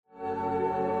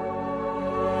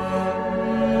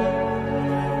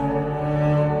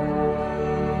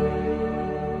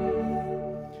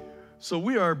So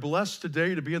we are blessed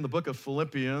today to be in the book of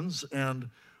Philippians, and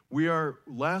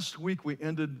last week we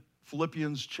ended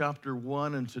Philippians chapter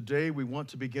 1, and today we want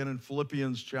to begin in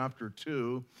Philippians chapter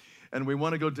 2, and we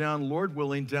want to go down, Lord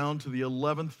willing, down to the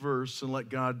 11th verse and let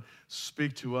God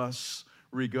speak to us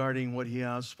regarding what he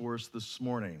has for us this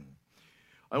morning.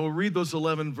 I will read those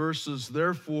 11 verses.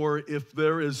 Therefore, if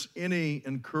there is any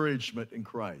encouragement in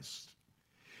Christ,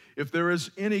 if there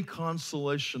is any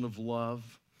consolation of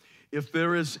love, if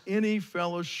there is any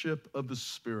fellowship of the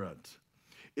Spirit,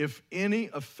 if any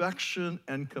affection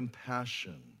and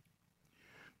compassion,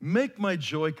 make my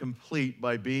joy complete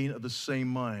by being of the same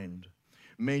mind,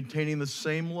 maintaining the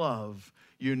same love,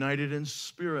 united in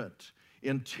spirit,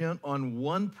 intent on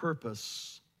one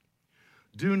purpose.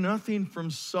 Do nothing from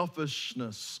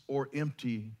selfishness or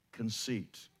empty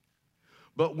conceit,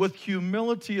 but with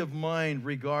humility of mind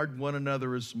regard one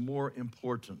another as more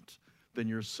important than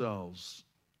yourselves.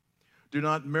 Do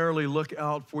not merely look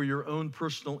out for your own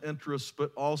personal interests,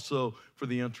 but also for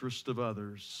the interest of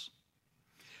others.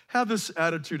 Have this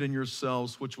attitude in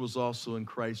yourselves, which was also in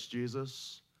Christ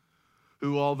Jesus,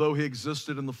 who, although he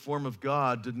existed in the form of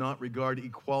God, did not regard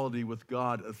equality with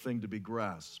God a thing to be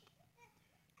grasped,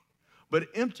 but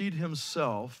emptied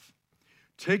himself,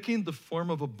 taking the form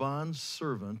of a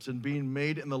bondservant and being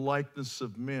made in the likeness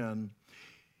of men.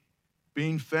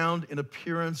 Being found in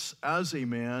appearance as a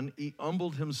man, he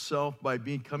humbled himself by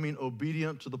becoming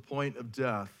obedient to the point of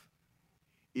death,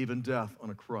 even death on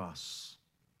a cross.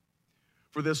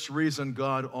 For this reason,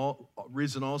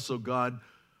 also God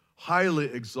highly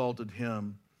exalted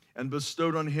him and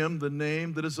bestowed on him the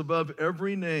name that is above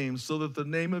every name, so that the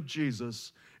name of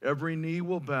Jesus, every knee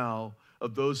will bow,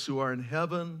 of those who are in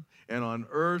heaven and on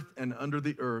earth and under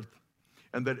the earth,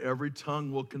 and that every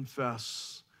tongue will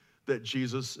confess that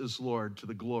Jesus is Lord, to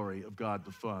the glory of God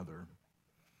the Father.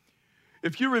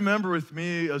 If you remember with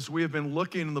me, as we have been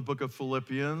looking in the book of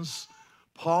Philippians,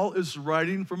 Paul is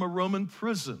writing from a Roman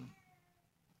prison.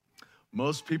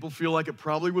 Most people feel like it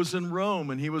probably was in Rome,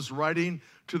 and he was writing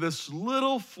to this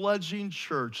little fledgling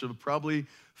church of probably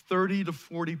 30 to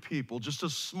 40 people, just a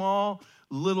small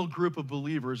little group of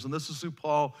believers. And this is who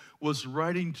Paul was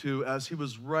writing to as he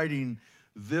was writing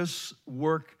this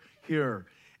work here.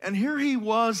 And here he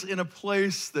was in a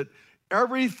place that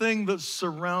everything that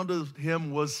surrounded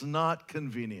him was not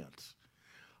convenient.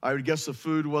 I would guess the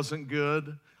food wasn't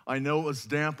good. I know it was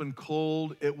damp and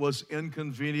cold. It was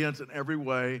inconvenient in every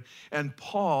way. And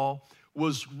Paul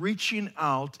was reaching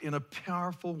out in a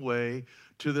powerful way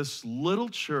to this little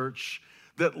church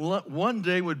that one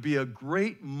day would be a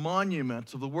great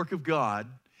monument of the work of God,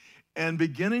 and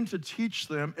beginning to teach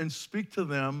them and speak to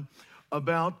them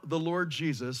about the Lord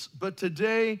Jesus. But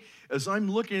today, as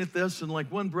I'm looking at this, and like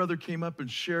one brother came up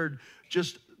and shared,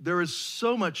 there is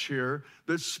so much here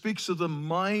that speaks of the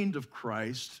mind of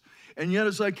Christ. And yet,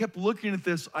 as I kept looking at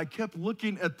this, I kept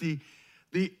looking at the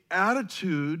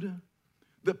attitude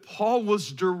that Paul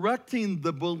was directing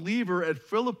the believer at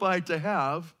Philippi to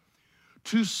have,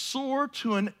 to soar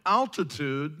to an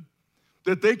altitude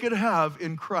that they could have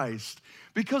in Christ.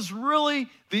 Because really,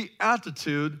 the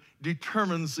attitude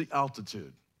determines the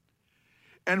altitude.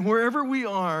 And wherever we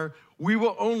are, we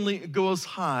will only go as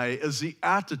high as the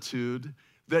attitude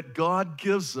that God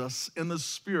gives us in the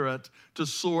Spirit to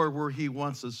soar where he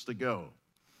wants us to go.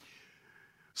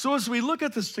 So as we look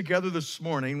at this together this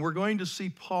morning, we're going to see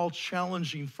Paul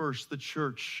challenging first the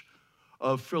church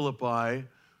of Philippi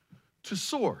to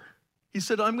soar. He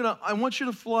said, I want you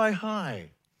to fly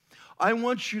high. I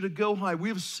want you to go high. We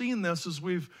have seen this as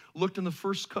we've looked in the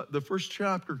first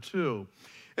chapter too.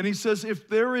 And he says, if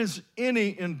there is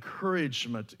any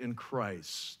encouragement in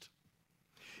Christ,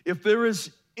 if there is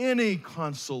any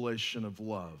consolation of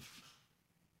love,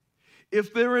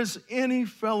 if there is any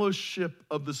fellowship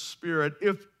of the Spirit,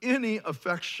 if any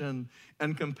affection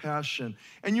and compassion.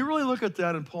 And you really look at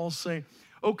that and Paul's saying,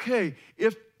 okay,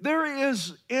 if there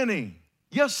is any,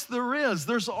 yes, there is.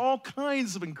 There's all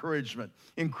kinds of encouragement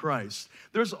in Christ.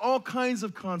 There's all kinds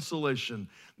of consolation.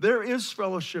 There is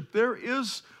fellowship. There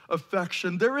is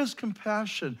affection. There is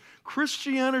compassion.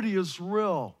 Christianity is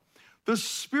real. The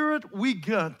Spirit we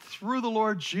get through the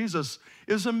Lord Jesus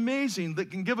is amazing,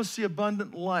 that can give us the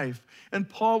abundant life. And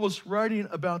Paul was writing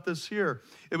about this here.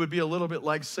 It would be a little bit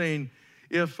like saying,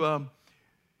 if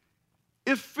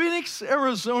Phoenix,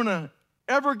 Arizona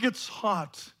ever gets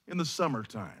hot in the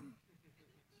summertime,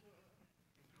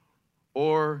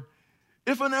 or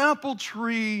if an apple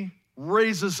tree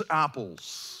raises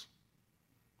apples,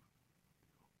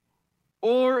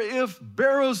 or if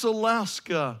Barrows,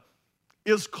 Alaska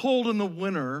is cold in the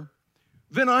winter,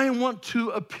 then I want to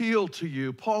appeal to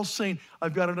you. Paul's saying,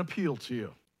 I've got an appeal to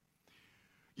you.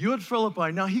 You at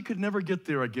Philippi, now he could never get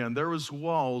there again. There was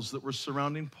walls that were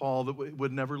surrounding Paul that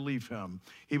would never leave him.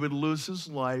 He would lose his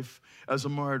life as a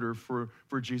martyr for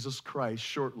Jesus Christ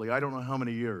shortly. I don't know how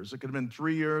many years. It could have been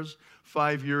 3 years,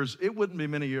 5 years. It wouldn't be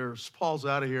many years. Paul's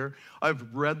out of here.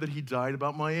 I've read that he died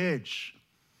about my age.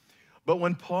 But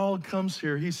when Paul comes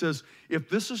here, he says, if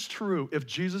this is true, if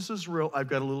Jesus is real, I've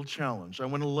got a little challenge. I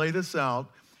want to lay this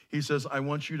out. He says, I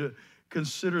want you to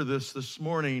consider this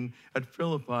morning at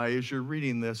Philippi as you're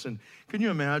reading this. And can you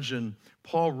imagine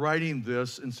Paul writing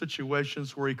this in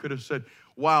situations where he could have said,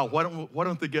 wow, why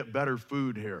don't they get better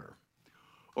food here?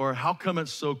 Or how come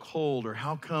it's so cold? Or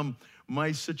how come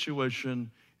my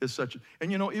situation is such? And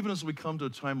you know, even as we come to a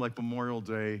time like Memorial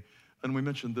Day, and we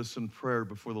mentioned this in prayer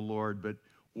before the Lord, but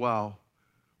wow,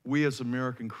 we as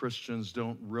American Christians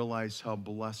don't realize how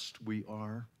blessed we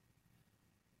are.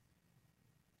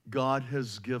 God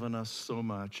has given us so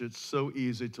much. It's so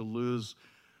easy to lose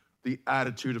the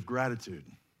attitude of gratitude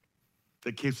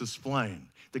that keeps us flying,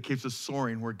 that keeps us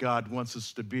soaring where God wants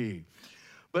us to be.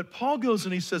 But Paul goes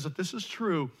and he says, if this is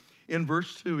true, in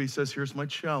verse 2, he says, here's my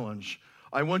challenge.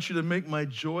 I want you to make my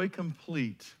joy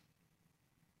complete.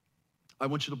 I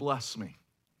want you to bless me.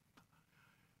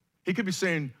 He could be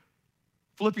saying,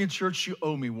 Philippian church, you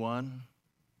owe me one.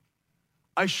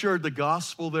 I shared the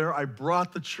gospel there. I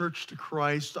brought the church to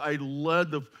Christ. I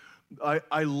led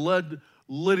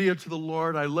Lydia to the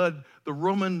Lord. I led the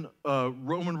Roman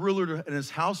ruler and his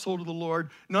household to the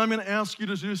Lord. Now I'm going to ask you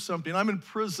to do something. I'm in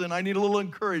prison. I need a little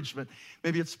encouragement.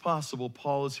 Maybe it's possible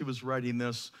Paul, as he was writing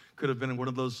this, could have been in one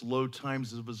of those low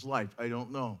times of his life. I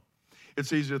don't know.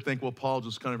 It's easy to think, well, Paul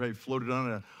just kind of floated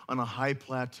on a high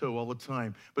plateau all the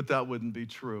time, but that wouldn't be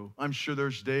true. I'm sure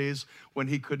there's days when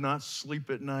he could not sleep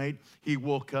at night. He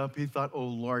woke up, he thought, oh,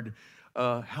 Lord,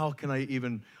 how can I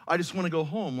just want to go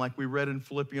home, like we read in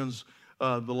Philippians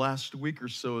the last week or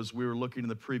so as we were looking in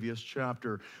the previous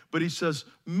chapter. But he says,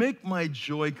 make my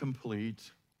joy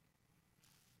complete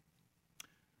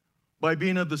by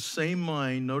being of the same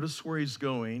mind, notice where he's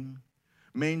going,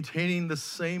 maintaining the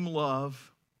same love,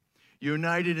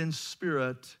 united in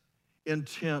spirit,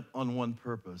 intent on one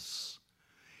purpose.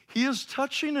 He is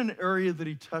touching an area that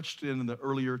he touched in the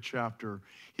earlier chapter.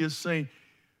 He is saying,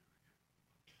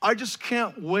 I just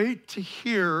can't wait to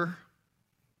hear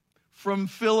from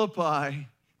Philippi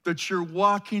that you're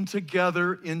walking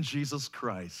together in Jesus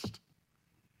Christ.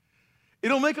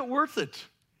 It'll make it worth it.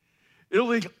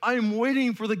 It'll be, I'm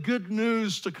waiting for the good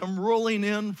news to come rolling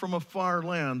in from a far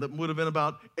land that would have been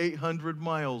about 800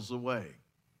 miles away.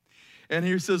 And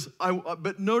he says,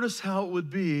 but notice how it would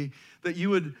be that you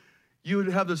would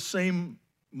have the same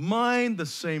mind, the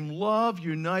same love,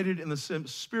 united in the same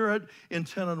spirit,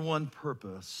 intent on one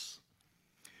purpose.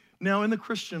 Now, in the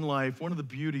Christian life, one of the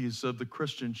beauties of the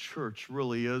Christian church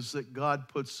really is that God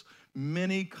puts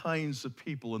many kinds of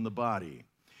people in the body,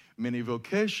 many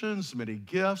vocations, many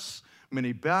gifts,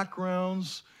 many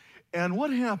backgrounds. And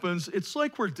what happens, it's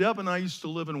like where Deb and I used to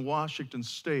live in Washington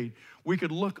State. We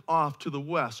could look off to the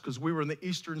west because we were on the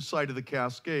eastern side of the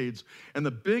Cascades, and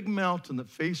the big mountain that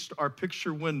faced our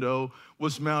picture window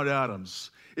was Mount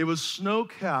Adams. It was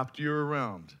snow-capped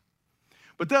year-round.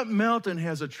 But that mountain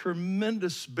has a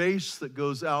tremendous base that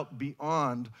goes out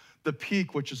beyond the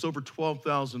peak, which is over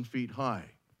 12,000 feet high.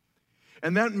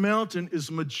 And that mountain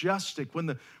is majestic. When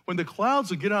the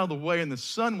clouds would get out of the way and the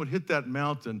sun would hit that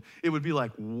mountain, it would be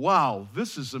like, wow,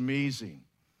 this is amazing.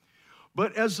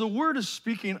 But as the word is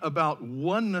speaking about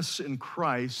oneness in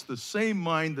Christ, the same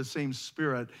mind, the same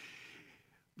spirit,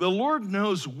 the Lord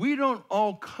knows we don't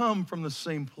all come from the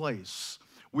same place.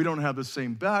 We don't have the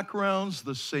same backgrounds,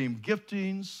 the same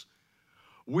giftings.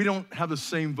 We don't have the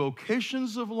same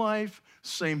vocations of life,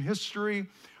 same history,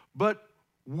 but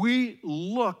we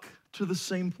look to the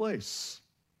same place,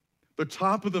 the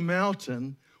top of the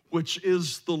mountain, which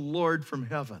is the Lord from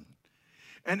heaven.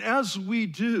 And as we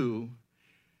do,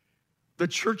 the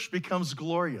church becomes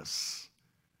glorious.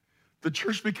 The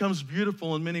church becomes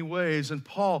beautiful in many ways, and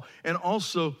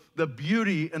also the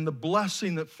beauty and the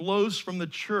blessing that flows from the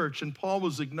church, and Paul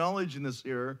was acknowledging this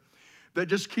here, that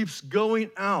just keeps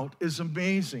going out is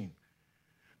amazing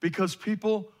because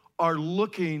people are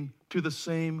looking to the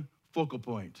same focal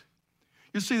point.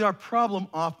 You see, our problem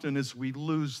often is we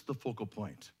lose the focal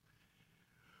point.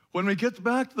 When we get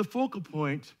back to the focal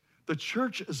point, the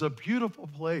church is a beautiful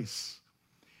place.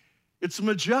 It's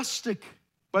majestic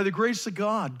by the grace of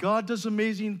God. God does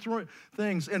amazing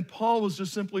things. And Paul was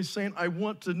just simply saying, I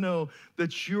want to know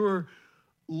that you're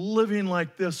living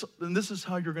like this, and this is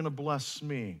how you're going to bless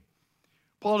me.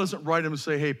 Paul doesn't write him and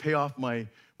say, hey, pay off my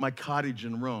cottage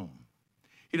in Rome.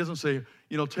 He doesn't say,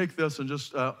 take this and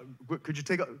just, could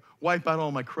you wipe out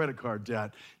all my credit card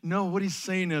debt? No, what he's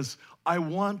saying is, I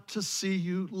want to see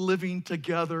you living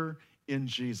together in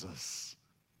Jesus.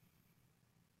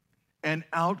 And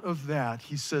out of that,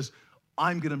 he says,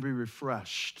 I'm going to be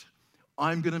refreshed.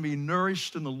 I'm going to be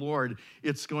nourished in the Lord.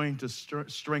 It's going to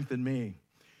strengthen me.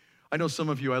 I know some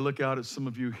of you, I look out at some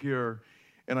of you here,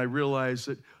 and I realize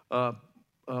that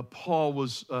Paul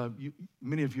was,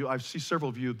 many of you, I see several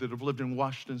of you that have lived in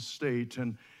Washington State,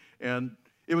 and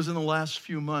it was in the last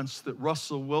few months that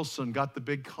Russell Wilson got the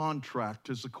big contract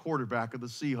as the quarterback of the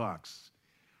Seahawks.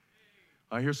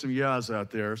 I hear some yeahs out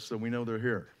there, so we know they're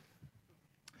here.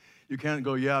 You can't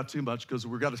go yeah too much because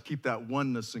we've got to keep that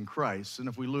oneness in Christ, and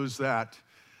if we lose that,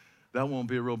 that won't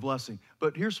be a real blessing.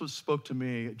 But here's what spoke to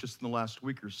me just in the last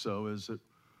week or so is that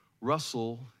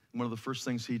Russell, one of the first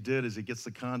things he did is he gets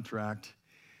the contract,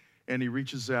 and he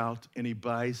reaches out and he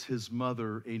buys his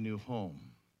mother a new home.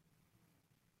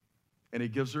 And he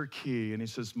gives her a key and he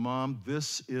says, Mom,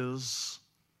 this is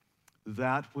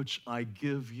that which I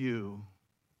give you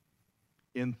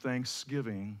in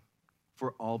thanksgiving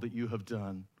for all that you have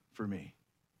done for me.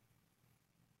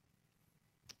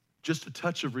 Just a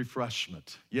touch of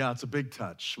refreshment. Yeah, it's a big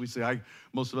touch. We say,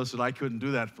 most of us said, I couldn't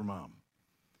do that for Mom.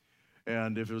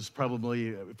 And if it was probably,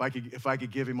 if I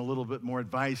could give him a little bit more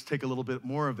advice, take a little bit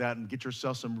more of that and get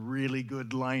yourself some really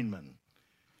good linemen.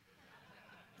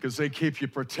 Because they keep you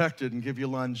protected and give you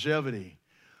longevity.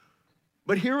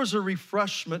 But here was a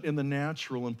refreshment in the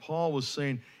natural, and Paul was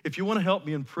saying, if you want to help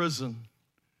me in prison,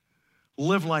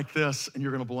 live like this and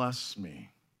you're going to bless me.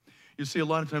 You see, a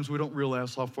lot of times we don't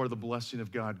realize how far the blessing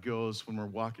of God goes when we're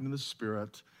walking in the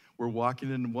Spirit. We're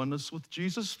walking in oneness with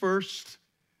Jesus first,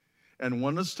 and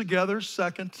oneness together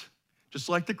second, just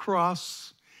like the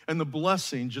cross, and the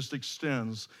blessing just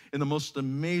extends in the most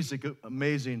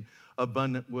amazing,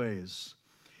 abundant ways.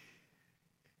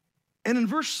 And in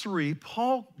verse 3,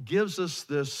 Paul gives us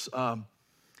this,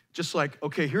 just like,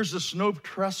 okay, here's this no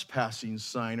trespassing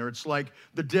sign, or it's like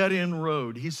the dead-end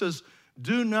road. He says,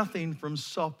 do nothing from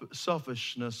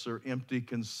selfishness or empty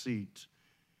conceit.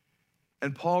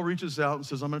 And Paul reaches out and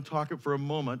says, I'm going to talk for a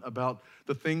moment about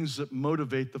the things that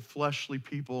motivate the fleshly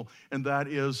people, and that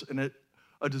is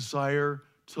a desire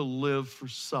to live for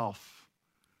self.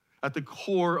 At the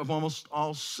core of almost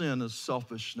all sin is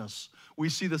selfishness. We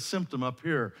see the symptom up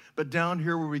here, but down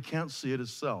here where we can't see it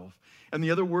is self. And the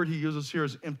other word he uses here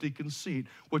is empty conceit,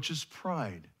 which is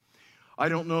pride. I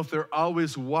don't know if they're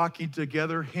always walking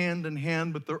together hand in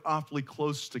hand, but they're awfully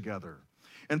close together.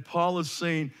 And Paul is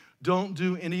saying, don't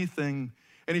do anything.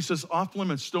 And he says, off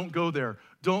limits, don't go there.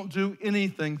 Don't do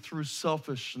anything through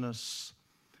selfishness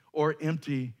or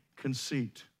empty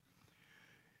conceit.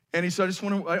 And he said,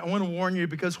 I want to warn you,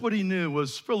 because what he knew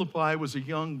was Philippi was a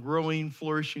young, growing,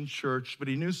 flourishing church, but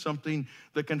he knew something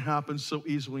that can happen so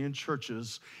easily in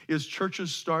churches, is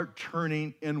churches start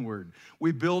turning inward.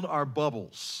 We build our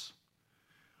bubbles,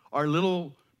 our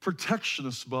little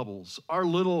protectionist bubbles, our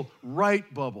little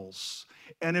right bubbles.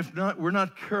 And if not, we're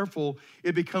not careful,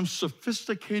 it becomes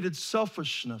sophisticated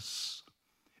selfishness.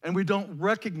 And we don't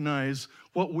recognize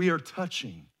what we are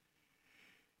touching.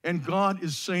 And God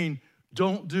is saying,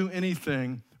 don't do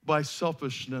anything by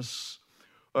selfishness.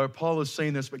 Paul is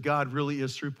saying this, but God really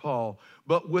is through Paul.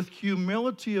 But with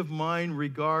humility of mind,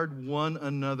 regard one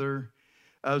another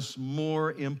as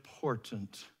more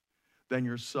important than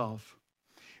yourself.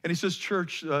 And he says,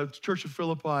 Church of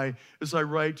Philippi, as I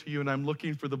write to you, and I'm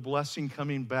looking for the blessing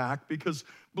coming back, because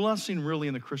blessing really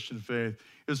in the Christian faith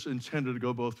is intended to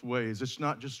go both ways. It's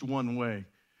not just one way.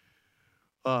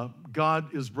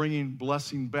 God is bringing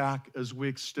blessing back as we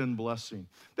extend blessing.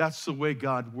 That's the way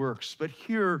God works. But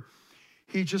here,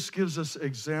 he just gives us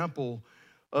example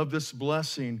of this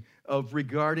blessing of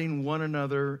regarding one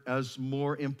another as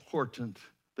more important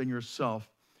than yourself.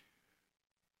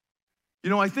 You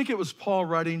know, I think it was Paul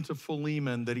writing to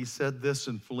Philemon that he said this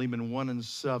in Philemon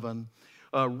 1:7.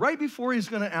 Right before he's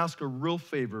going to ask a real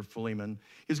favor of Philemon,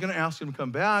 he's going to ask him to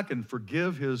come back and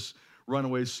forgive his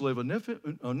runaway slave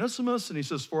Onesimus. And he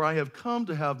says, for I have come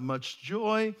to have much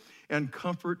joy and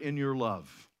comfort in your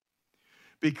love,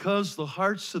 because the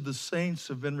hearts of the saints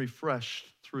have been refreshed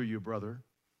through you, brother.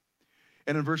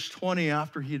 And in verse 20,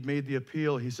 after he had made the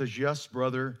appeal, he says, yes,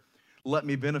 brother, let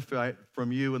me benefit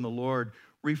from you in the Lord.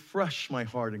 Refresh my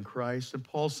heart in Christ. And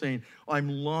Paul's saying, I'm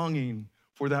longing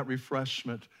for that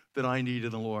refreshment that I need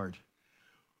in the Lord.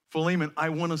 Philemon, I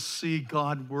want to see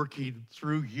God working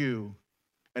through you,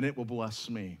 and it will bless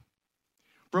me.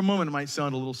 For a moment, it might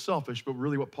sound a little selfish, but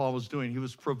really what Paul was doing, he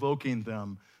was provoking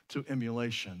them to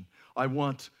emulation. I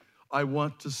want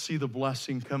to see the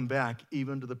blessing come back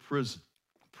even to the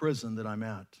prison that I'm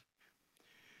at.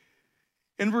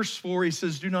 In verse 4, he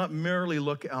says, do not merely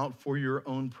look out for your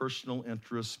own personal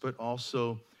interests, but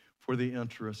also for the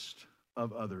interest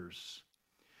of others.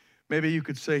 Maybe you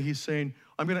could say, he's saying,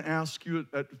 I'm going to ask you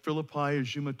at Philippi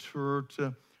as you mature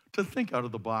to think out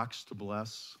of the box to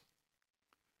bless.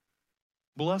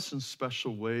 Bless in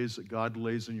special ways that God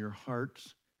lays in your heart.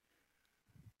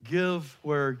 Give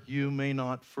where you may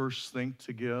not first think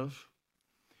to give.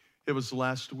 It was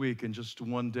last week in just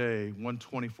one day, one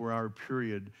 24-hour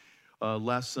period.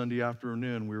 Last Sunday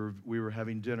afternoon, we were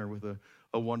having dinner with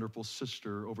a wonderful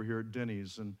sister over here at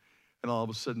Denny's, and all of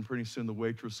a sudden, pretty soon, the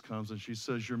waitress comes and she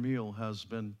says, your meal has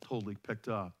been totally picked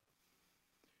up.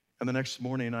 And the next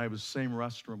morning, I was same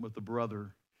restaurant with the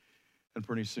brother, and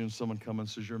pretty soon someone comes and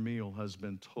says, your meal has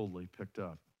been totally picked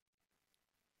up.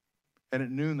 And at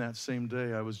noon that same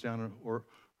day, I was down at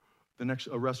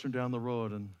a restaurant down the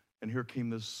road, and here came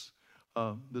this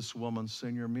woman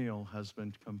saying, your meal has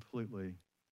been completely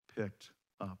picked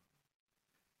up.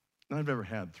 And I've never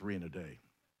had 3 in a day.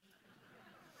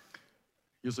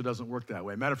 Usually doesn't work that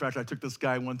way. Matter of fact, I took this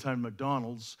guy one time to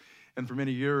McDonald's, and for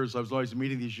many years, I was always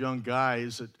meeting these young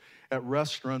guys at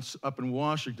restaurants up in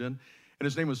Washington, and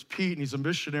his name was Pete, and he's a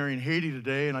missionary in Haiti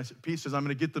today, and I said, Pete says, I'm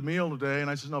gonna get the meal today, and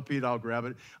I said, no, Pete, I'll grab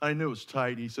it. I knew it was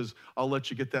tight, and he says, I'll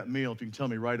let you get that meal if you can tell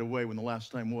me right away when the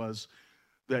last time was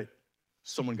that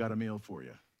someone got a meal for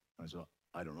you. I said,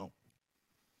 I don't know.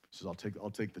 He says,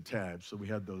 I'll take the tab. So we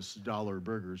had those $1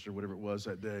 burgers or whatever it was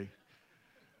that day.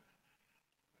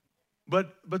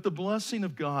 But the blessing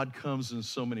of God comes in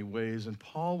so many ways. And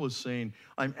Paul was saying,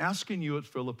 I'm asking you at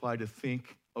Philippi to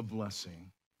think of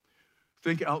blessing.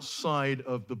 Think outside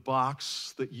of the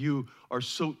box that you are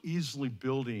so easily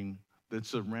building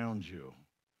that's around you.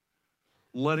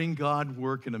 Letting God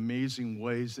work in amazing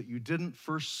ways that you didn't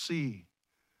first see.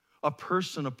 A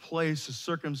person, a place, a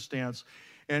circumstance.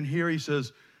 And here he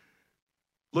says,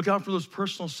 look out for those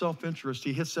personal self-interest.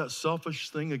 He hits that selfish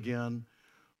thing again,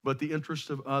 but the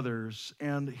interest of others.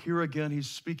 And here again, he's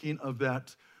speaking of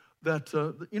that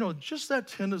just that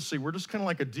tendency. We're just kind of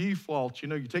like a default.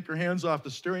 You take your hands off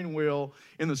the steering wheel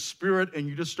in the spirit and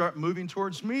you just start moving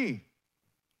towards me.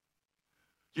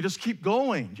 You just keep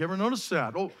going. Do you ever notice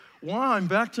that? Oh, wow, I'm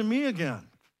back to me again.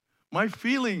 My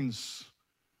feelings,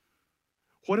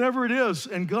 whatever it is.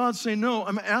 And God's saying, no,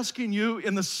 I'm asking you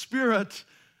in the spirit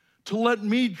to let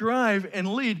me drive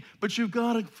and lead, but you've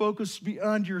got to focus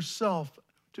beyond yourself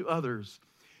to others.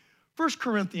 1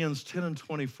 Corinthians 10 and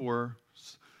 24,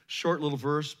 short little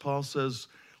verse, Paul says,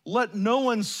 let no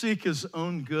one seek his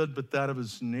own good, but that of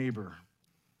his neighbor.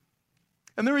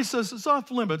 And there he says, it's off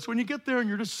limits. When you get there and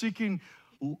you're just seeking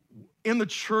in the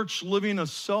church, living a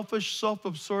selfish,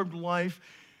 self-absorbed life,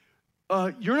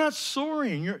 you're not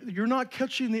soaring. You're not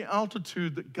catching the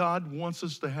altitude that God wants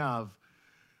us to have.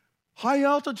 High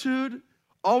altitude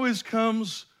always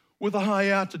comes with a high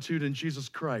attitude in Jesus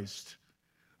Christ.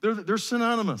 They're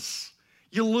synonymous.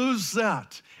 You lose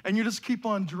that, and you just keep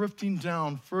on drifting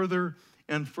down further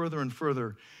and further and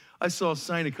further. I saw a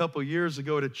sign a couple years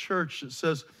ago at a church that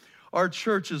says, our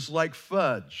church is like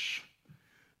fudge,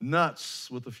 nuts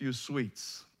with a few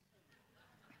sweets.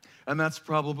 And that's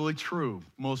probably true.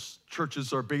 Most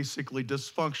churches are basically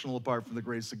dysfunctional apart from the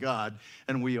grace of God,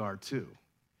 and we are too.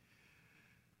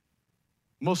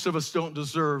 Most of us don't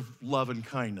deserve love and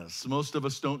kindness. Most of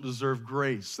us don't deserve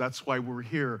grace. That's why we're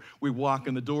here. We walk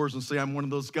in the doors and say, I'm one of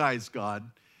those guys, God.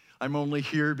 I'm only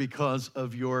here because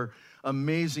of your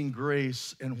amazing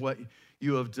grace and what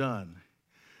you have done.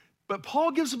 But Paul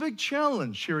gives a big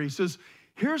challenge here. He says,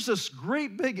 here's this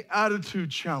great big attitude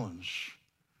challenge.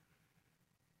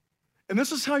 And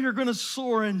this is how you're going to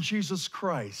soar in Jesus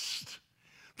Christ.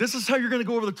 This is how you're going to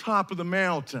go over the top of the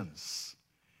mountains.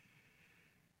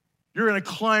 You're going to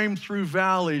climb through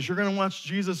valleys. You're going to watch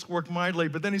Jesus work mightily.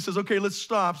 But then he says, okay, let's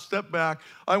step back.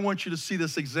 I want you to see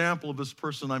this example of this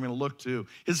person I'm going to look to.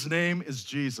 His name is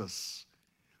Jesus.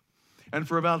 And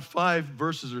for about 5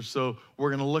 verses or so,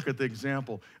 we're going to look at the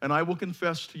example. And I will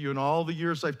confess to you, in all the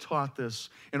years I've taught this,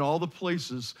 in all the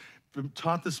places,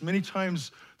 taught this many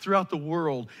times throughout the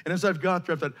world, and as I've got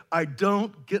through that, I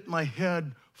don't get my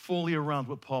head fully around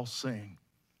what Paul's saying.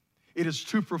 It is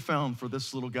too profound for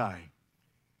this little guy.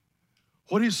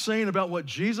 What he's saying about what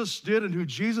Jesus did and who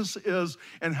Jesus is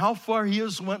and how far he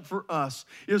has went for us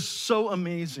is so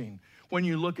amazing when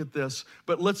you look at this.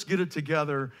 But let's get it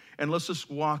together and let's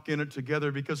just walk in it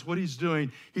together, because what he's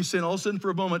doing, he's saying all of a sudden for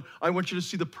a moment, I want you to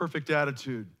see the perfect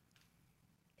attitude.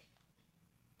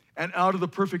 And out of the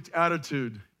perfect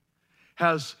attitude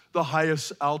has the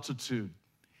highest altitude.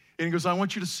 And he goes, I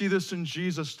want you to see this in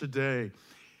Jesus today.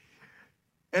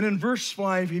 And in verse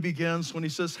 5, he begins when he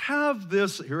says, have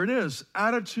this, here it is,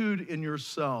 attitude in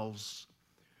yourselves,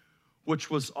 which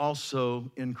was also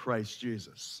in Christ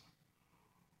Jesus.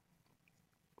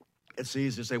 It's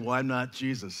easy to say, well, I'm not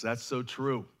Jesus. That's so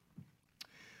true.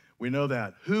 We know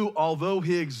that. Who, although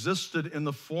he existed in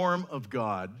the form of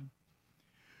God,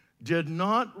 did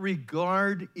not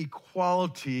regard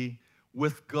equality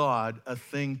with God a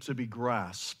thing to be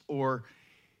grasped, or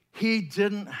he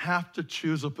didn't have to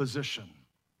choose a position.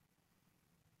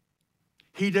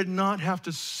 He did not have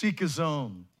to seek his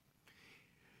own.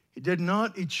 He did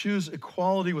not choose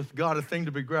equality with God, a thing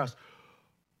to be grasped.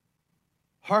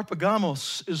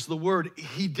 Harpagamos is the word.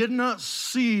 He did not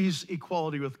seize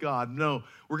equality with God. No,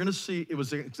 we're going to see it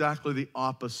was exactly the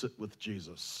opposite with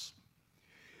Jesus.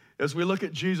 As we look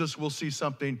at Jesus, we'll see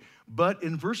something. But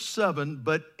in verse 7,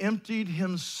 but emptied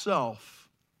himself.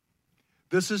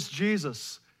 This is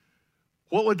Jesus.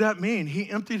 What would that mean? He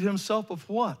emptied himself of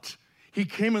what? He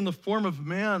came in the form of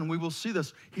man. We will see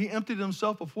this. He emptied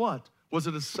himself of what? Was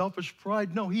it a selfish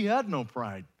pride? No, he had no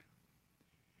pride.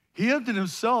 He emptied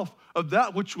himself of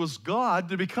that which was God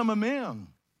to become a man.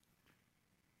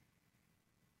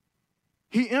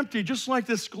 He emptied, just like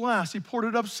this glass, he poured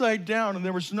it upside down and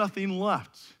there was nothing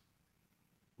left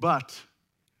but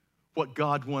what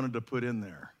God wanted to put in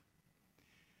there.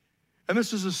 And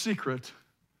this is a secret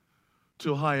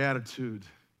to a high attitude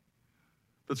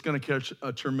that's going to catch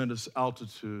a tremendous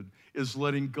altitude, is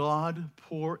letting God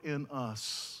pour in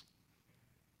us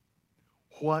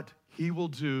what he will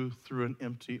do through an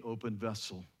empty, open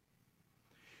vessel.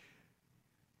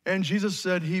 And Jesus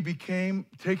said he became,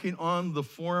 taking on the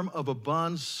form of a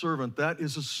bondservant, that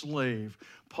is a slave.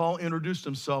 Paul introduced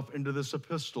himself into this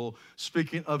epistle,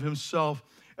 speaking of himself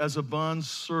as a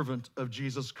bondservant of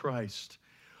Jesus Christ.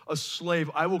 A slave.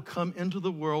 I will come into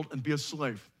the world and be a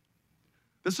slave.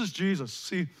 This is Jesus.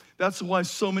 See, that's why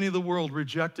so many of the world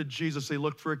rejected Jesus. They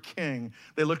looked for a king.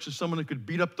 They looked for someone who could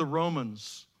beat up the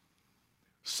Romans,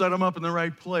 set them up in the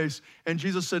right place. And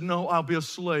Jesus said, no, I'll be a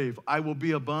slave. I will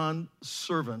be a bond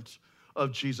servant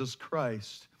of Jesus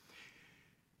Christ.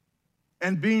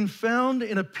 And being found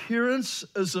in appearance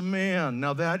as a man.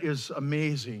 Now that is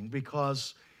amazing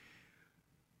because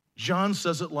John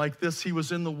says it like this: he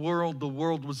was in the world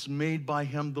was made by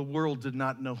him, the world did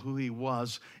not know who he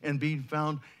was. And being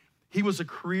found, he was a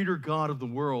creator God of the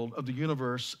world, of the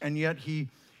universe, and yet he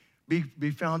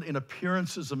be found in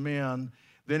appearance as a man.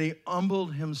 Then he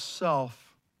humbled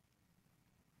himself.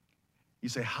 You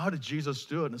say, how did Jesus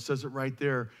do it? And it says it right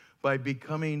there, by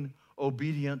becoming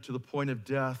obedient to the point of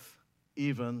death,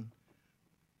 even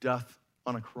death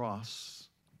on a cross.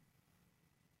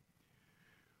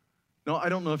 Now, I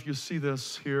don't know if you see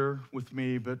this here with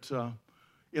me, but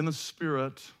in the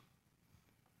Spirit,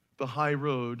 the high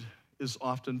road is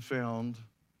often found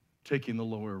taking the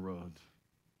lower road.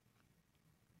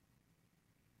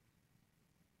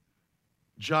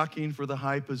 Jockeying for the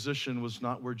high position was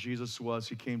not where Jesus was.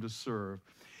 He came to serve.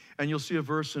 And you'll see a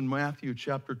verse in Matthew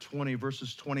chapter 20,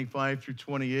 verses 25 through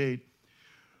 28.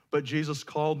 But Jesus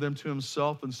called them to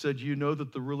himself and said, you know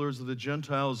that the rulers of the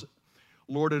Gentiles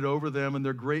lord it over them, and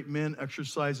their great men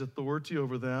exercise authority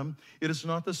over them. It is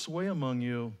not this way among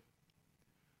you.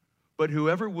 But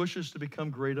whoever wishes to become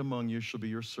great among you shall be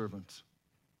your servant.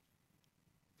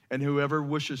 And whoever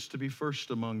wishes to be first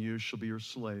among you shall be your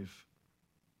slave.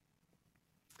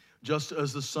 Just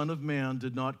as the Son of Man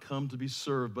did not come to be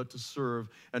served, but to serve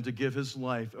and to give his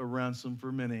life a ransom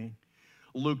for many.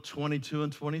 Luke 22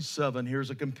 and 27, here's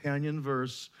a companion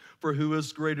verse. For who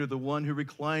is greater, the one who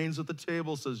reclines at the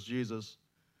table, says Jesus.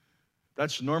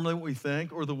 That's normally what we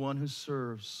think, or the one who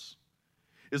serves.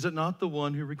 Is it not the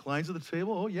one who reclines at the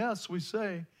table? Oh, yes, we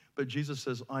say. But Jesus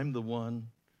says, I'm the one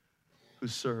who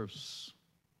serves.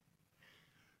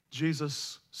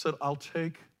 Jesus said, I'll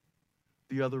take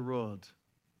the other road.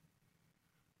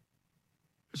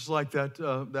 It's like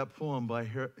that poem by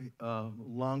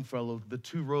Longfellow, the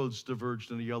two roads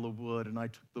diverged in a yellow wood, and I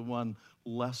took the one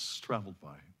less traveled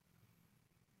by.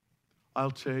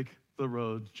 I'll take the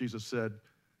road, Jesus said,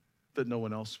 that no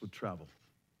one else would travel,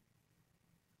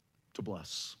 to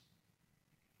bless.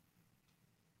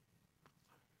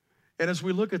 And as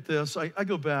we look at this, I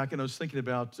go back, and I was thinking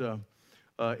about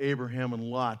Abraham and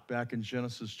Lot back in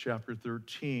Genesis chapter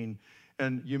 13.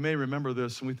 And you may remember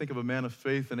this, and we think of a man of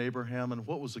faith in Abraham and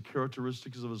what was the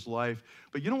characteristics of his life.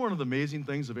 But you know, one of the amazing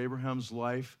things of Abraham's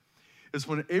life is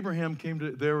when Abraham came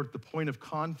to there at the point of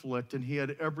conflict, and he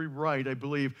had every right, I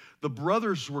believe, the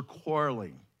brothers were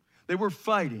quarreling. They were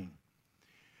fighting.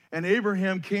 And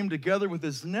Abraham came together with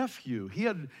his nephew.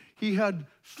 He had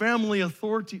family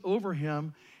authority over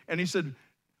him. And he said,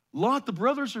 Lot, the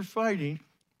brothers are fighting.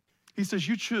 He says,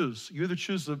 you choose. You either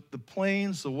choose the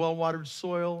plains, the well-watered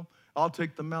soil. I'll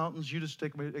take the mountains. You just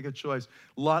make a choice.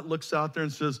 Lot looks out there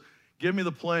and says, give me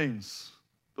the plains,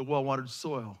 the well-watered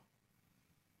soil.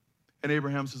 And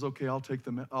Abraham says, okay, I'll take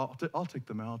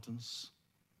the mountains.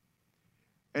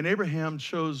 And Abraham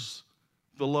chose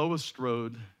the lowest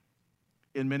road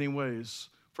in many ways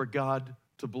for God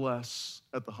to bless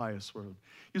at the highest road.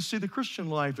 You see, the Christian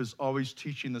life is always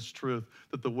teaching this truth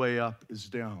that the way up is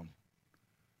down.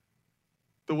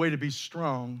 The way to be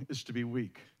strong is to be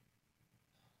weak.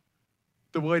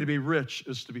 The way to be rich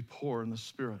is to be poor in the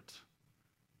spirit.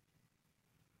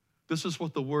 This is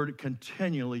what the Word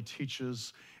continually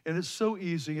teaches. And it's so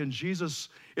easy. And Jesus,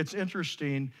 it's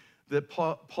interesting that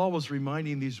Paul was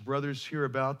reminding these brothers here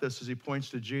about this as he points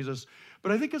to Jesus.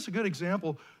 But I think it's a good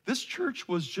example. This church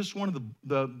was just one of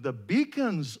the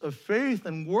beacons of faith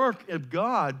and work of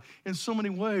God in so many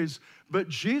ways. But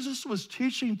Jesus was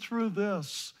teaching through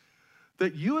this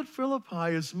that you at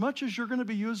Philippi, as much as you're going to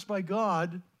be used by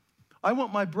God, I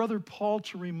want my brother Paul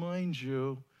to remind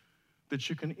you that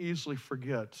you can easily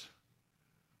forget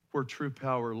where true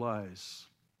power lies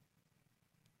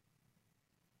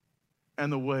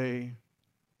and the way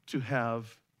to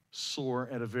have soar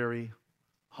at a very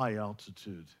high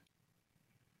altitude.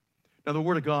 Now, the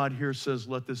Word of God here says,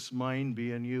 let this mind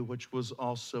be in you, which was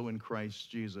also in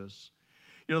Christ Jesus.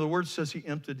 You know, the Word says he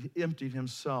emptied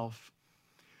himself.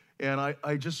 And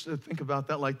I just think about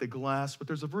that like the glass. But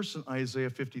there's a verse in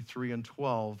Isaiah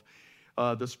 53:12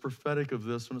 that's prophetic of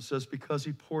this, when it says, because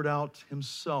he poured out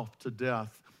himself to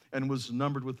death and was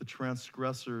numbered with the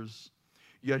transgressors,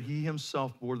 yet he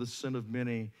himself bore the sin of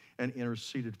many and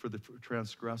interceded for the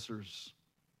transgressors.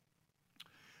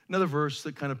 Another verse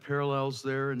that kind of parallels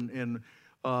there in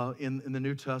the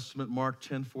New Testament, Mark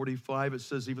 10:45, it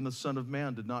says, even the Son of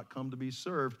Man did not come to be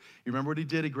served. You remember what he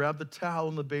did? He grabbed the towel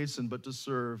in the basin, but to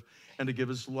serve and to give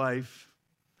his life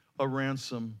a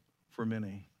ransom for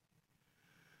many.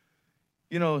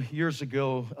 You know, years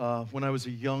ago, when I was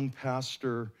a young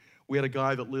pastor, we had a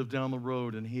guy that lived down the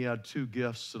road, and he had two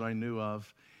gifts that I knew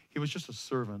of. He was just a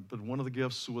servant, but one of the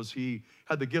gifts was he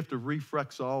had the gift of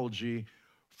reflexology,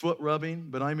 foot rubbing.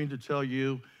 But I mean to tell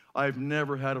you, I've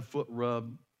never had a foot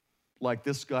rub like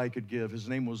this guy could give. His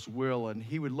name was Will, and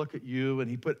he would look at you,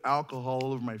 and he put alcohol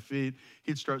all over my feet.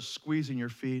 He'd start squeezing your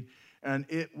feet, and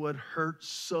it would hurt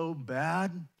so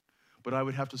bad, but I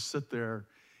would have to sit there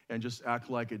and just act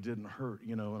like it didn't hurt,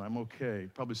 you know, and I'm okay.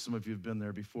 Probably some of you have been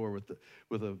there before with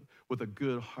a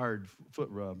good, hard foot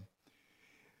rub.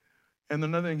 And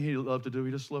another thing he loved to do,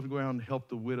 he just loved to go out and help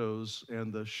the widows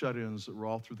and the shut-ins that were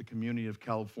all through the community of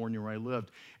California where I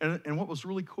lived. And what was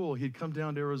really cool, he'd come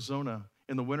down to Arizona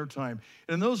in the wintertime.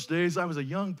 And in those days, I was a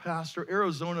young pastor.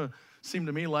 Arizona seemed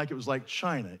to me like it was like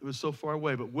China. It was so far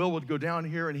away. But Will would go down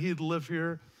here, and he'd live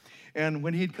here. And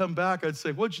when he'd come back, I'd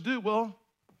say, what'd you do, Will?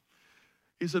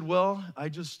 He said, well, I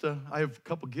have a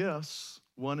couple gifts.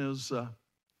 One is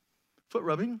foot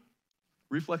rubbing,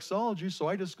 reflexology. So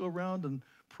I just go around and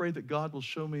pray that God will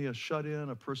show me a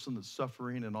shut-in, a person that's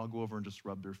suffering, and I'll go over and just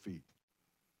rub their feet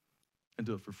and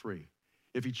do it for free.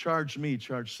 If he charged me, he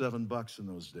charged $7 in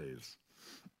those days.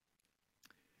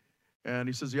 And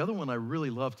he says, the other one I really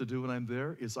love to do when I'm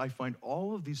there is I find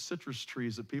all of these citrus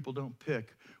trees that people don't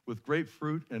pick with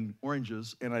grapefruit and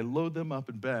oranges, and I load them up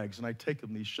in bags, and I take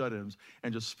them, these shut-ins,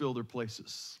 and just fill their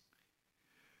places.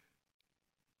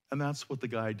 And that's what the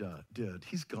guy did.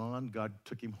 He's gone. God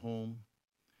took him home.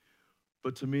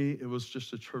 But to me, it was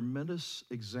just a tremendous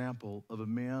example of a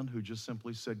man who just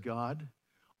simply said, God,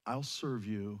 I'll serve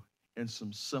you in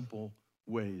some simple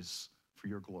ways for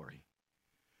your glory.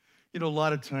 You know, a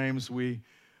lot of times we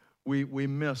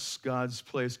miss God's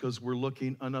place because we're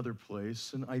looking another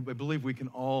place. And I believe we can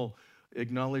all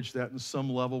acknowledge that in some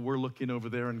level. We're looking over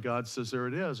there, and God says, there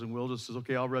it is. And Will just says,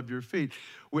 okay, I'll rub your feet.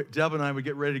 Deb and I would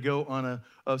get ready to go on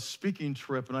a speaking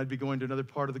trip, and I'd be going to another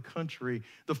part of the country.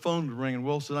 The phone would ring, and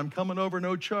Will said, I'm coming over,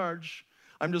 no charge.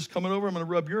 I'm just coming over. I'm going to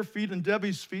rub your feet and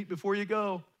Debbie's feet before you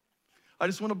go. I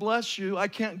just want to bless you. I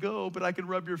can't go, but I can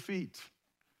rub your feet.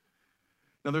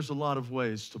 Now, there's a lot of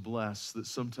ways to bless that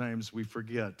sometimes we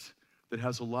forget that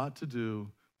has a lot to do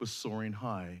with soaring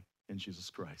high in Jesus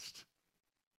Christ.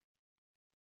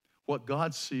 What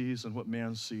God sees and what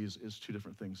man sees is two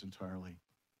different things entirely.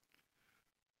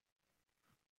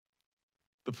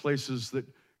 The places that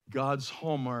God's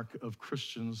hallmark of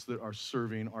Christians that are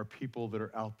serving are people that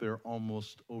are out there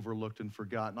almost overlooked and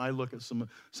forgotten. I look at some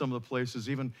of the places,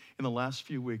 even in the last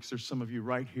few weeks, there's some of you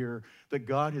right here that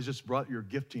God has just brought your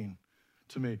gifting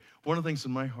to me. One of the things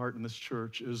in my heart in this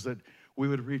church is that we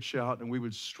would reach out and we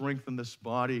would strengthen this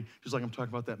body, just like I'm talking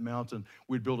about that mountain.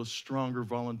 We'd build a stronger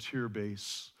volunteer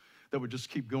base, that would just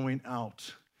keep going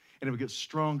out. And it would get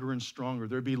stronger and stronger.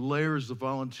 There'd be layers of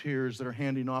volunteers that are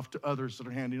handing off to others, that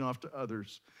are handing off to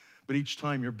others. But each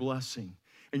time you're blessing,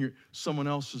 and someone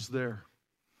else is there.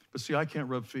 But see, I can't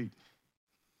rub feet.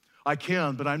 I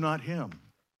can, but I'm not him.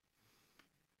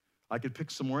 I could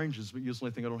pick some oranges, but usually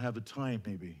I think I don't have the time,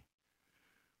 maybe.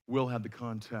 We'll have the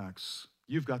contacts.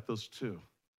 You've got those too.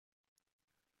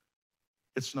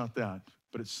 It's not that,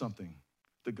 but it's something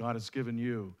that God has given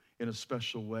you in a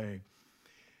special way.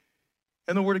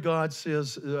 And the Word of God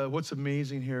says, what's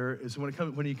amazing here is when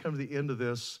you come to the end of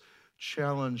this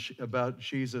challenge about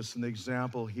Jesus and the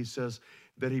example, he says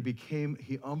that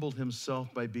he humbled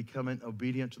himself by becoming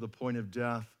obedient to the point of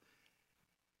death.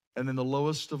 And then the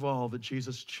lowest of all that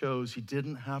Jesus chose, he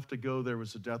didn't have to go there,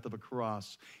 was the death of a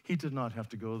cross. He did not have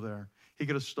to go there. He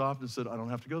could have stopped and said, I don't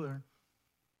have to go there.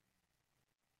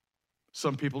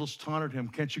 Some people just taunted him.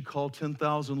 Can't you call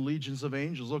 10,000 legions of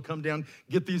angels? They'll come down,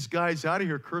 get these guys out of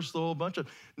here, curse the whole bunch of.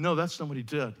 No, that's not what he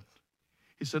did.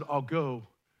 He said, I'll go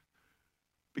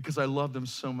because I love them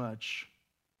so much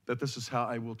that this is how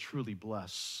I will truly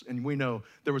bless. And we know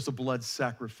there was a blood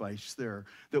sacrifice there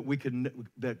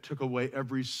that took away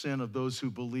every sin of those who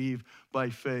believe by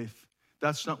faith.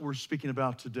 That's not what we're speaking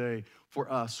about today for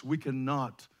us. We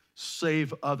cannot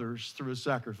save others through a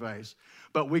sacrifice,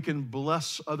 but we can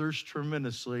bless others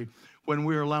tremendously when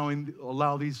we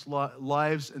allow these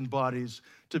lives and bodies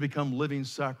to become living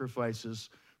sacrifices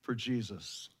for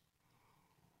Jesus.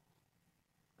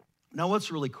 Now, what's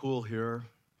really cool here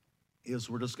is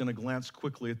we're just going to glance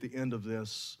quickly at the end of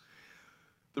this.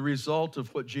 The result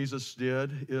of what Jesus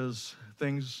did is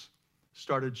things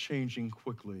started changing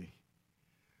quickly.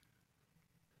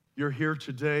 You're here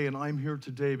today, and I'm here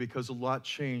today because a lot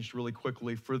changed really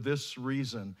quickly for this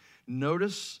reason.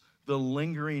 Notice the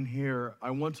lingering here.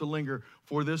 I want to linger.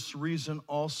 For this reason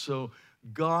also,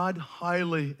 God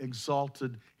highly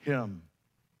exalted him.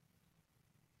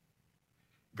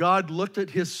 God looked at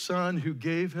his son who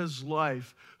gave his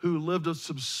life, who lived a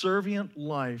subservient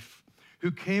life, who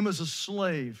came as a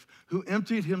slave, who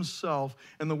emptied himself,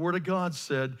 and the Word of God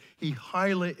said he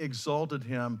highly exalted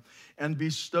him and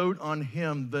bestowed on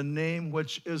him the name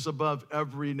which is above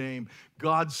every name.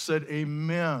 God said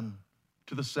amen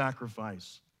to the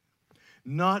sacrifice.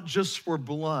 Not just for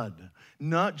blood,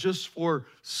 not just for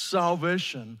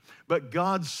salvation, but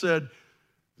God said,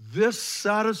 this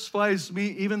satisfies me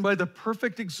even by the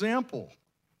perfect example,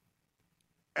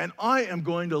 and I am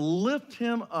going to lift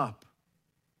him up.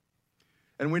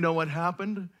 And we know what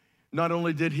happened. Not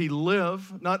only did he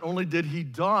live, not only did he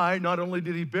die, not only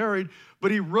did he buried,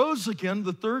 but he rose again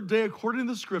the third day according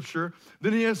to the Scripture.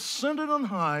 Then he ascended on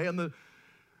high, and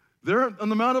there on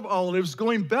the Mount of Olives,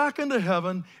 going back into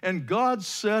heaven, and God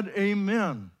said,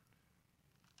 amen.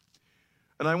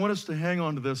 And I want us to hang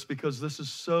on to this because this is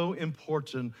so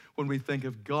important when we think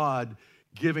of God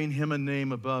giving him a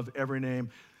name above every name.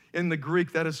 In the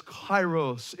Greek, that is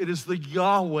Kairos. It is the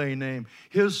Yahweh name,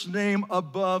 his name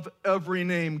above every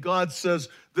name. God says,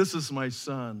 this is my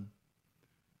son,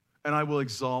 and I will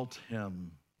exalt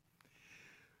him.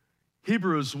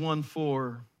 Hebrews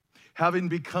 1:4, having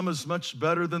become as much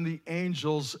better than the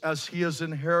angels as he has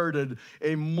inherited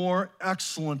a more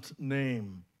excellent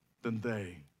name than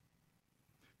they.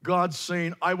 God's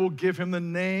saying, I will give him the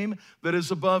name that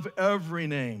is above every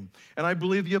name. And I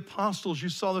believe the apostles, you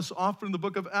saw this often in the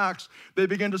book of Acts, they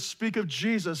began to speak of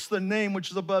Jesus, the name which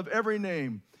is above every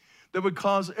name, that would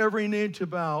cause every knee to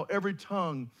bow, every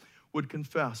tongue would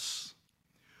confess.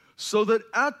 So that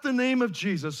at the name of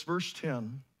Jesus, verse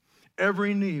 10,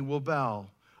 every knee will bow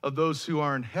of those who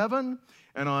are in heaven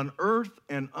and on earth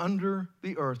and under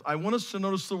the earth. I want us to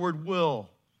notice the word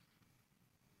will.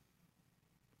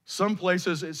 Some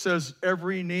places it says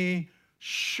every knee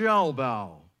shall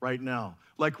bow right now,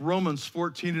 like Romans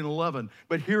 14 and 11.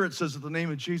 But here it says at the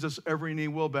name of Jesus, every knee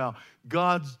will bow.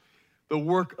 The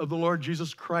work of the Lord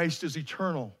Jesus Christ is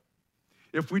eternal.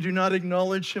 If we do not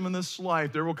acknowledge him in this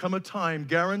life, there will come a time,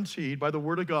 guaranteed by the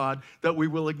word of God, that we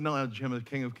will acknowledge him as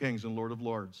King of Kings and Lord of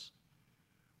Lords.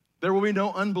 There will be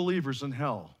no unbelievers in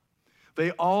hell.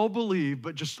 They all believe,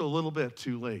 but just a little bit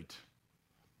too late.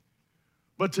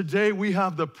 But today we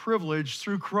have the privilege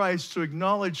through Christ to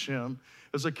acknowledge him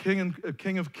as a King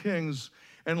of Kings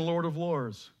and Lord of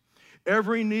Lords.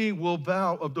 Every knee will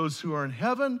bow of those who are in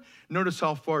heaven. Notice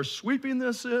how far sweeping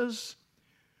this is.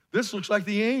 This looks like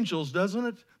the angels, doesn't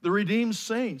it? The redeemed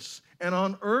saints, and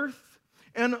on earth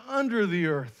and under the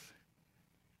earth.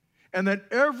 And that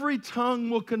every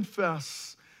tongue will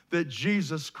confess that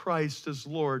Jesus Christ is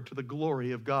Lord to the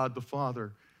glory of God the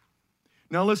Father.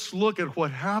 Now let's look at what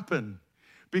happened.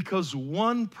 because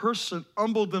one person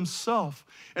humbled himself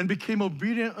and became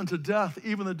obedient unto death,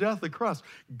 even the death of the cross.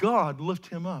 God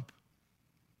lifted him up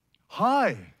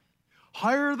high,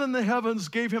 higher than the heavens,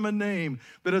 gave him a name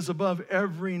that is above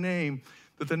every name,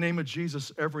 that the name of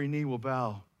Jesus every knee will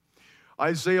bow.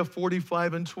 Isaiah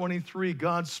 45:23,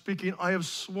 God speaking, I have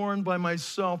sworn by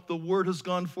myself, the word has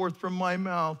gone forth from my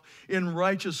mouth in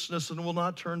righteousness and will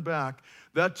not turn back,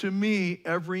 that to me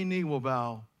every knee will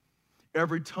bow,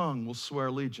 every tongue will swear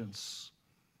allegiance.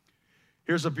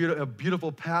 Here's a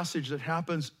beautiful passage that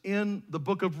happens in the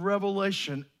book of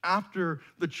Revelation after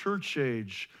the church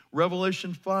age.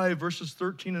 Revelation 5, verses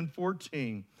 13 and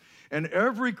 14. And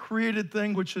every created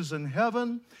thing which is in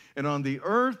heaven and on the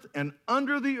earth and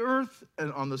under the earth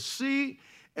and on the sea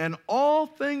and all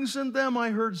things in them I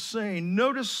heard saying,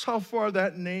 notice how far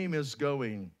that name is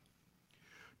going.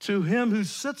 To him who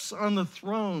sits on the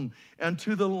throne and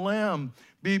to the Lamb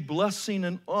be blessing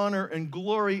and honor and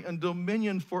glory and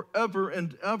dominion forever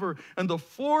and ever. And the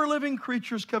four living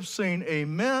creatures kept saying,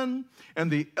 Amen,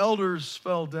 and the elders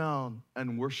fell down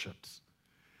and worshiped.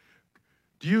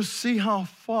 Do you see how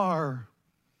far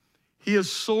he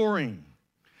is soaring?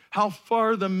 How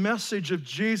far the message of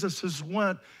Jesus has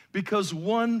went because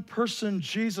one person,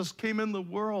 Jesus, came in the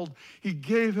world. He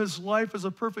gave his life as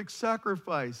a perfect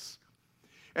sacrifice.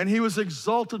 And he was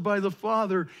exalted by the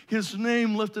Father, his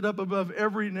name lifted up above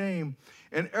every name.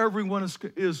 And everyone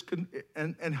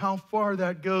and how far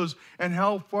that goes and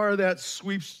how far that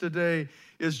sweeps today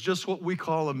is just what we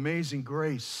call amazing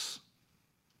grace.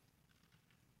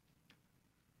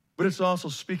 But it's also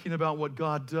speaking about what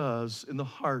God does in the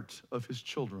heart of his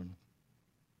children.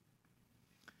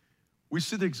 We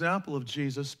see the example of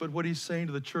Jesus, but what he's saying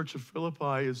to the church of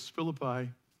Philippi is, Philippi,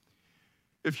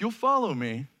 if you'll follow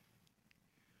me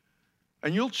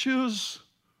and you'll choose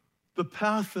the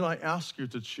path that I ask you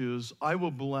to choose, I will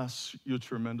bless you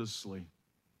tremendously.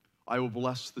 I will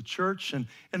bless the church. And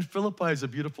Philippi is a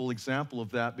beautiful example of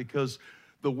that because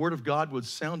the word of God would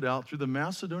sound out through the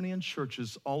Macedonian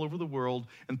churches all over the world.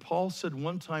 And Paul said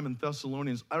one time in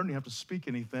Thessalonians, I don't even have to speak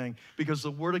anything because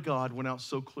the word of God went out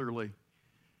so clearly.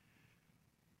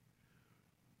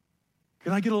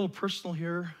 Can I get a little personal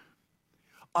here?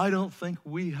 I don't think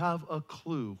we have a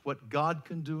clue what God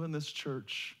can do in this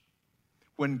church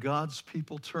when God's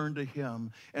people turn to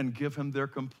him and give him their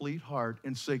complete heart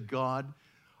and say, God,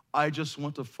 I just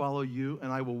want to follow you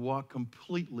and I will walk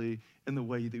completely in the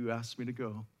way that you asked me to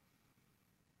go.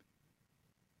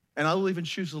 And I will even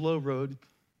choose the low road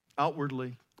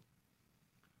outwardly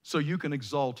so you can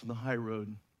exalt in the high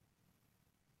road.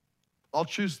 I'll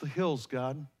choose the hills,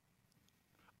 God.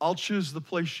 I'll choose the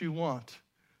place you want,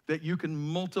 that you can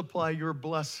multiply your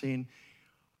blessing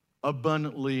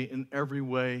abundantly in every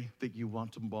way that you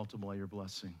want to multiply your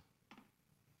blessing.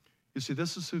 You see,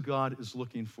 this is who God is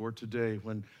looking for today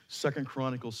when 2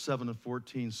 Chronicles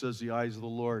 7:14 says the eyes of the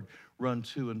Lord run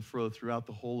to and fro throughout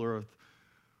the whole earth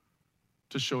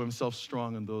to show himself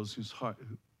strong in those whose heart,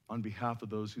 on behalf of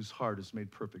those whose heart is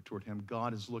made perfect toward him.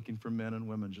 God is looking for men and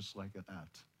women just like that.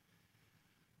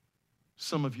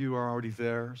 Some of you are already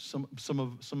there. Some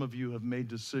of you have made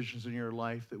decisions in your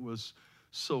life that was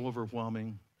so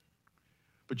overwhelming.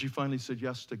 But you finally said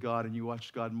yes to God and you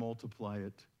watched God multiply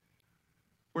it.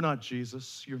 We're not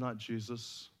Jesus. You're not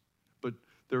Jesus. But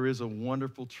there is a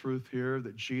wonderful truth here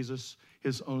that Jesus,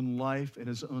 his own life and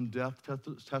his own death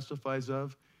testifies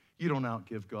of. You don't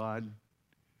outgive God.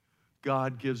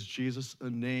 God gives Jesus a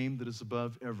name that is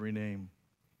above every name.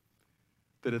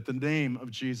 That at the name of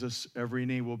Jesus, every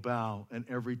knee will bow and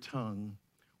every tongue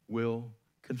will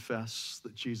confess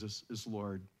that Jesus is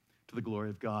Lord, to the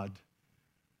glory of God,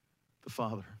 the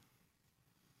Father.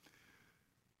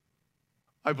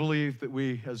 I believe that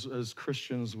we, as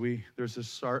Christians, there's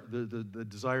this, the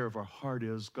desire of our heart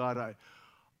is, God,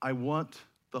 I want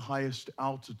the highest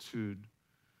altitude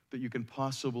that you can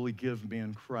possibly give me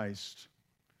in Christ.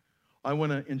 I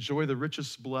want to enjoy the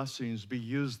richest blessings, be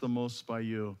used the most by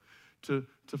you, to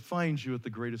find you at the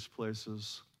greatest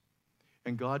places.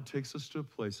 And God takes us to a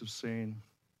place of saying,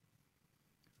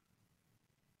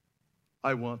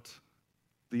 I want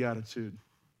the attitude.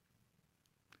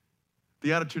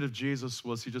 The attitude of Jesus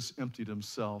was he just emptied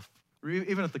himself.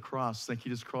 Even at the cross, I think he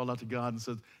just crawled out to God and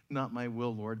said, not my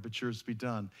will, Lord, but yours be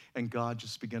done. And God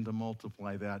just began to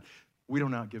multiply that. We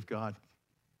don't outgive God.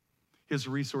 His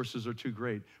resources are too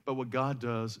great. But what God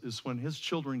does is when his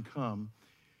children come,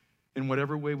 in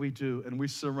whatever way we do, and we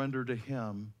surrender to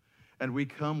him, and we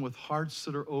come with hearts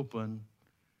that are open,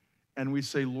 and we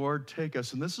say, Lord, take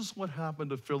us. And this is what happened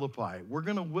to Philippi. We're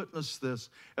going to witness this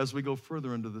as we go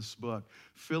further into this book.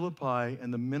 Philippi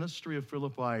and the ministry of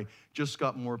Philippi just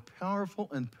got more powerful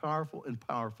and powerful and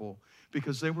powerful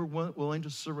because they were willing to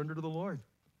surrender to the Lord.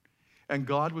 And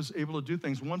God was able to do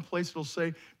things. One place it'll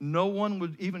say no one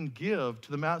would even give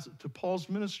to Paul's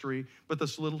ministry but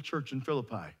this little church in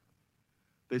Philippi.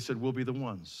 They said, we'll be the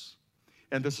ones.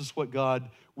 And this is what God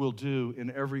will do in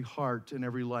every heart and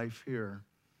every life here.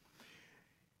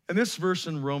 And this verse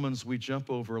in Romans, we jump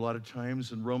over a lot of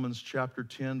times in Romans chapter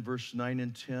 10, verse 9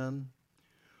 and 10.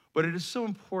 But it is so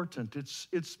important.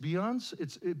 It's beyond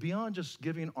just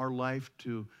giving our life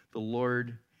to the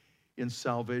Lord in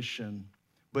salvation,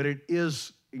 but it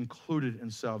is included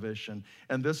in salvation.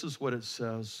 And this is what it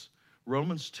says,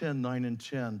 Romans 10, 9 and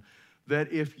 10,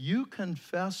 that if you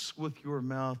confess with your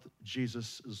mouth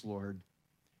Jesus is Lord,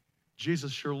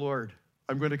 Jesus your Lord,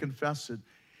 I'm going to confess it,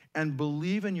 and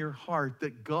believe in your heart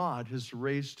that God has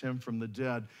raised him from the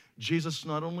dead. Jesus,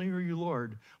 not only are you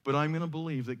Lord, but I'm going to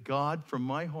believe that God from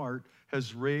my heart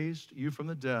has raised you from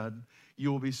the dead. You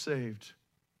will be saved.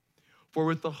 For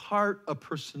with the heart a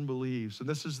person believes, and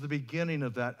this is the beginning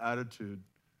of that attitude,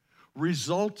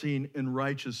 resulting in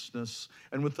righteousness,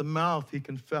 and with the mouth he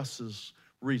confesses,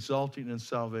 resulting in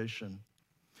salvation.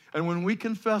 And when we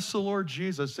confess the Lord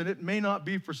Jesus, and it may not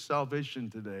be for salvation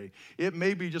today, it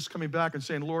may be just coming back and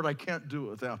saying, Lord, I can't do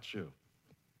it without you.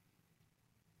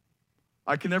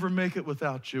 I can never make it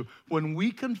without you. When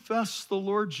we confess the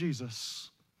Lord Jesus,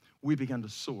 we begin to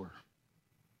soar.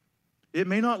 It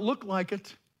may not look like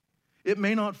it. It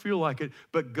may not feel like it,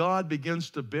 but God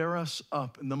begins to bear us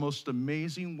up in the most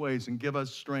amazing ways and give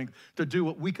us strength to do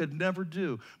what we could never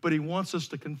do. But he wants us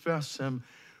to confess him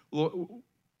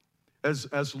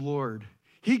as Lord.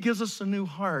 He gives us a new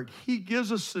heart. He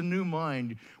gives us a new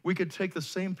mind. We could take the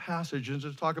same passage and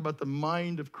just talk about the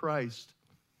mind of Christ.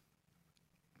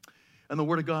 And the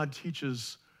Word of God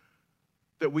teaches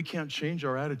that we can't change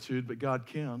our attitude, but God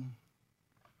can.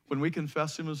 When we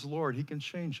confess him as Lord, he can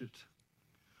change it.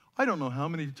 I don't know how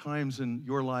many times in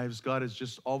your lives God has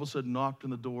just all of a sudden knocked on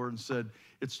the door and said,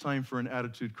 it's time for an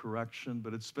attitude correction,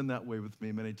 but it's been that way with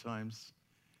me many times.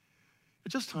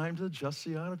 It's just time to adjust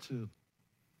the attitude.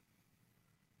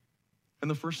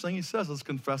 And the first thing he says is,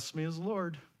 confess me as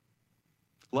Lord.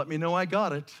 Let me know I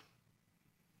got it.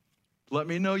 Let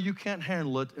me know you can't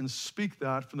handle it, and speak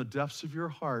that from the depths of your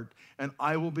heart, and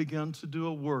I will begin to do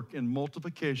a work in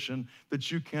multiplication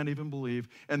that you can't even believe,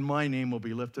 and my name will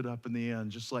be lifted up in the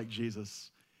end, just like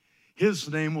Jesus. His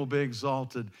name will be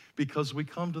exalted because we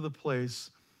come to the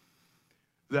place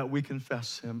that we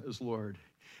confess him as Lord.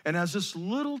 And as this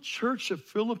little church at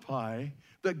Philippi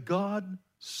that God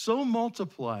so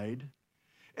multiplied,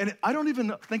 and I don't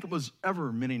even think it was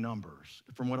ever many numbers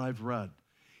from what I've read.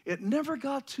 It never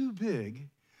got too big,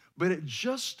 but it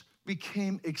just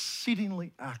became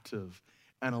exceedingly active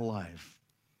and alive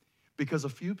because a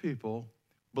few people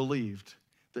believed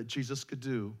that Jesus could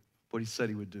do what he said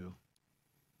he would do.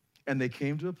 And they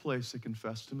came to a place that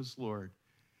confessed him as Lord.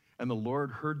 And the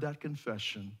Lord heard that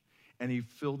confession, and he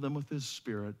filled them with his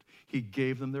Spirit. He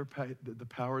gave them the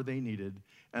power they needed,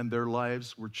 and their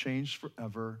lives were changed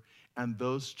forever. And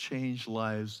those changed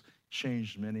lives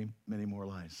changed many, many more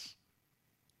lives.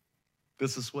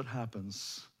 This is what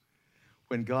happens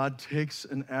when God takes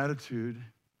an attitude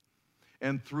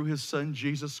and through his son,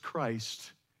 Jesus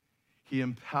Christ, he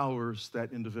empowers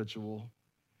that individual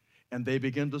and they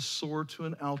begin to soar to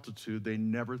an altitude they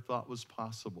never thought was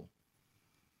possible.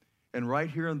 And right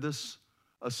here in this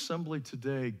assembly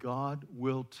today, God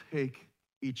will take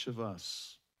each of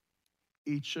us,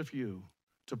 each of you,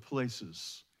 to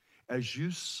places as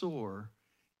you soar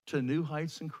to new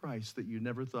heights in Christ that you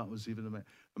never thought was even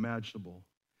imaginable.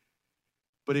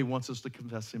 But he wants us to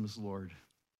confess him as Lord.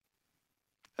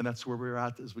 And that's where we're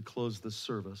at as we close this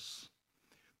service.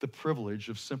 The privilege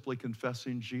of simply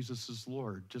confessing Jesus as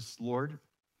Lord. Just, Lord,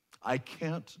 I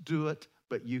can't do it,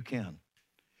 but you can.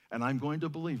 And I'm going to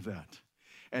believe that.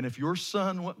 And if your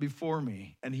son went before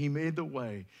me and he made the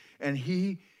way and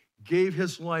he gave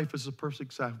his life as a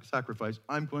perfect sacrifice,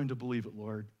 I'm going to believe it,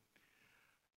 Lord.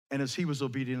 And as he was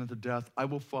obedient unto death, I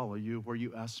will follow you where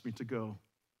you asked me to go.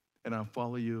 And I'll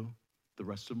follow you the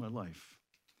rest of my life.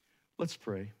 Let's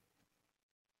pray.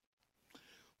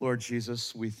 Lord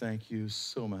Jesus, we thank you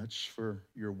so much for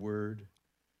your word.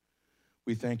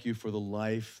 We thank you for the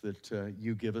life that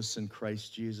you give us in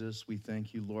Christ Jesus. We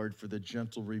thank you, Lord, for the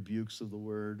gentle rebukes of the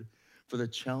word, for the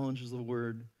challenges of the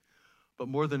word. But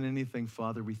more than anything,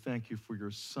 Father, we thank you for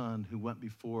your Son who went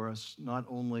before us, not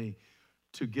only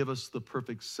to give us the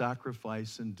perfect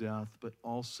sacrifice in death, but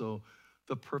also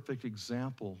the perfect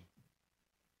example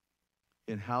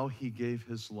in how he gave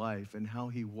his life and how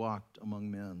he walked among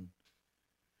men.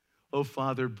 Oh,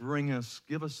 Father,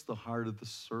 give us the heart of the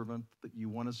servant that you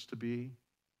want us to be.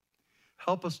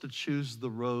 Help us to choose the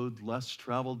road less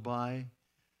traveled by.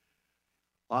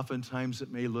 Oftentimes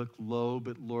it may look low,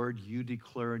 but Lord, you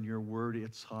declare in your word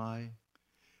it's high.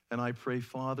 And I pray,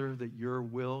 Father, that your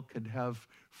will can have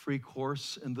free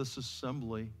course in this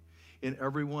assembly, in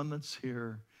everyone that's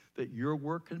here, that your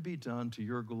work can be done to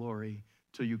your glory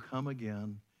till you come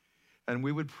again. And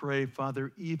we would pray,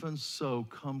 Father, even so,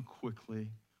 come quickly,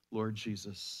 Lord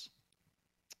Jesus.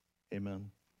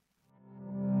 Amen.